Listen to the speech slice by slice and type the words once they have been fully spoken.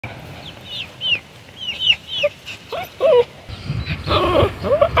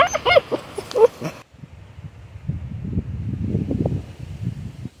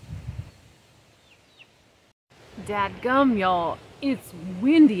gum, y'all. It's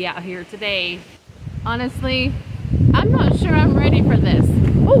windy out here today. Honestly, I'm not sure I'm ready for this.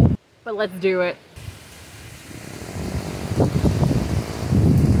 Oh, but let's do it.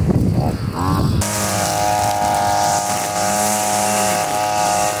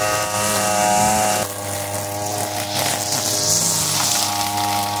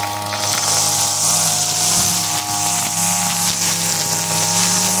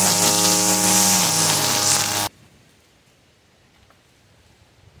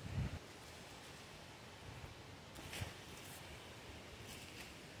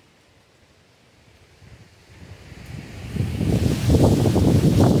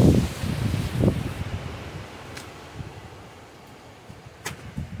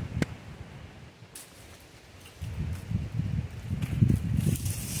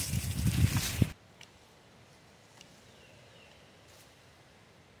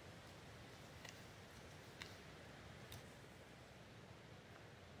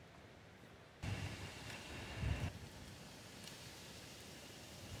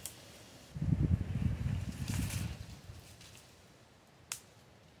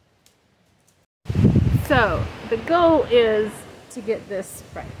 So the goal is to get this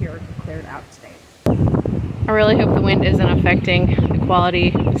right here cleared out today. I really hope the wind isn't affecting the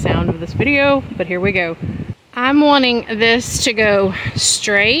quality of the sound of this video, but here we go. I'm wanting this to go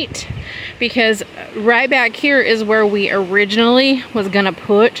straight because right back here is where we originally was gonna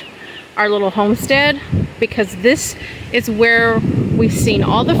put our little homestead, because this is where we've seen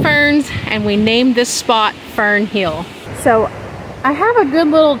all the ferns and we named this spot Fern Hill. So I have a good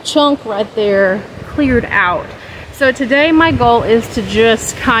little chunk right there cleared out. So today my goal is to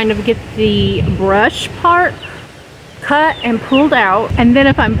just kind of get the brush part cut and pulled out, and then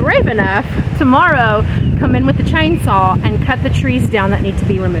if I'm brave enough, tomorrow come in with the chainsaw and cut the trees down that need to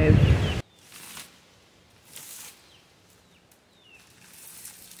be removed.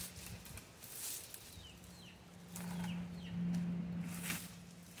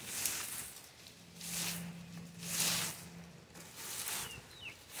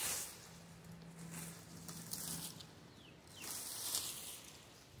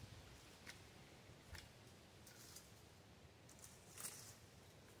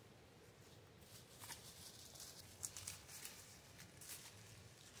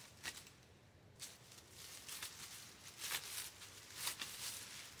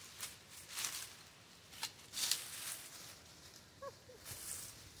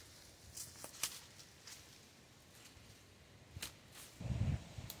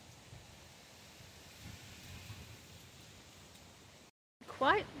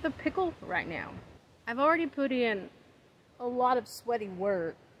 Quite the pickle right now. I've already put in a lot of sweaty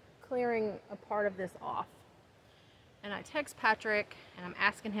work clearing a part of this off. And I text Patrick and I'm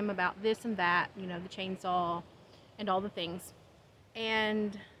asking him about this and that, you know, the chainsaw and all the things.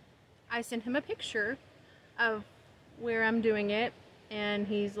 And I sent him a picture of where I'm doing it, and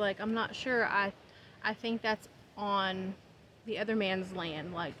he's like, I'm not sure, I think that's on the other man's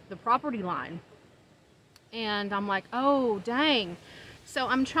land, like the property line. And I'm like, oh dang. So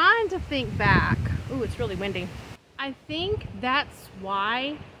I'm trying to think back. Ooh, it's really windy. I think that's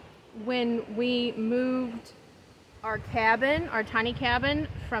why when we moved our cabin, our tiny cabin,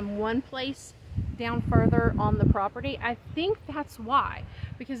 from one place down further on the property, I think that's why.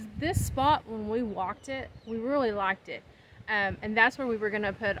 Because this spot, when we walked it, we really liked it. And that's where we were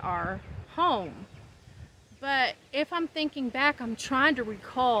gonna put our home. But if I'm thinking back, I'm trying to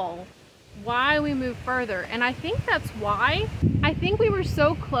recall why we moved further, and I think that's why. I think we were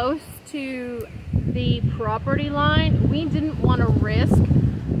so close to the property line, we didn't want to risk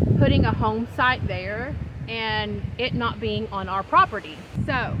putting a home site there and it not being on our property.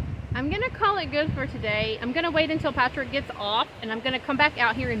 So I'm gonna call it good for today. I'm gonna wait until Patrick gets off and I'm gonna come back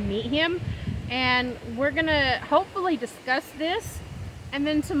out here and meet him, and we're gonna hopefully discuss this, and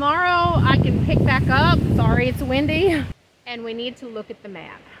then tomorrow I can pick back up. Sorry, it's windy, and we need to look at the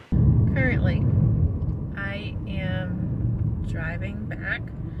map. Currently, I am driving back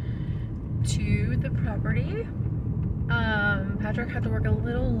to the property. Patrick had to work a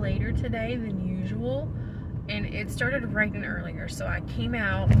little later today than usual, and it started raining earlier, so I came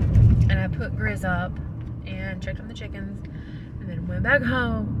out and I put Grizz up and checked on the chickens and then went back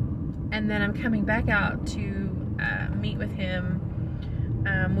home, and then I'm coming back out to meet with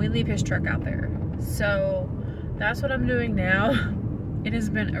him. We leave his truck out there, so that's what I'm doing now. It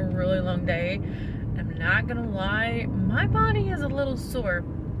has been a really long day. I'm not gonna lie, my body is a little sore.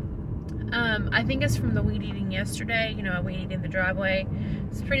 I think it's from the weed eating yesterday. You know, I weed eated in the driveway.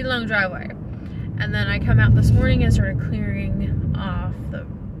 It's a pretty long driveway. And then I come out this morning and started clearing off the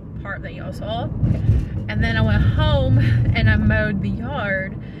part that y'all saw. And then I went home and I mowed the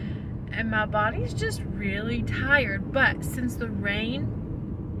yard, and my body's just really tired. But since the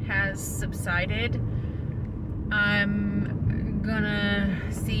rain has subsided, I'm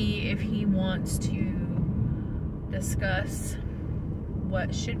gonna see if he wants to discuss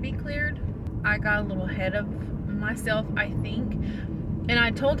what should be cleared. I got a little ahead of myself, I think, and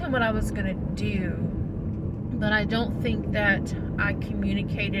I told him what I was gonna do, but I don't think that I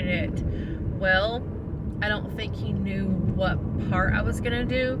communicated it well. I don't think he knew what part I was gonna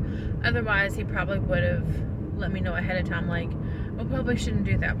do. Otherwise, he probably would have let me know ahead of time, like, well, probably shouldn't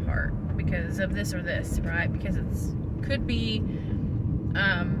do that part because of this or this, right? Because it's could be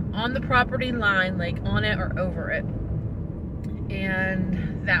on the property line, like on it or over it.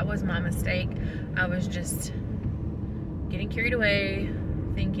 And that was my mistake. I was just getting carried away,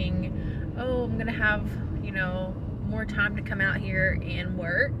 thinking, oh, I'm gonna have, you know, more time to come out here and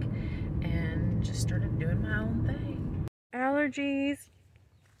work, and just started doing my own thing. Allergies,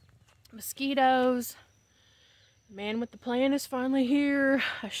 mosquitoes. The man with the plan is finally here.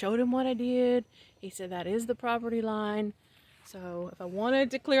 I showed him what I did. He said that is the property line. So if I wanted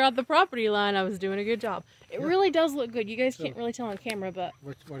to clear out the property line, I was doing a good job. It really does look good. You guys can't really tell on camera, but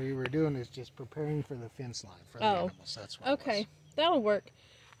what you were doing is just preparing for the fence line for the animals. That's what okay, that'll work.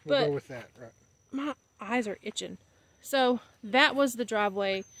 We'll go with that, right? My eyes are itching. So that was the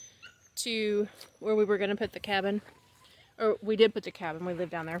driveway to where we were going to put the cabin. Or we did put the cabin. We live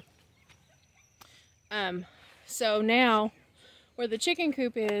down there. So now where the chicken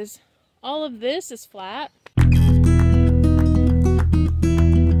coop is, all of this is flat.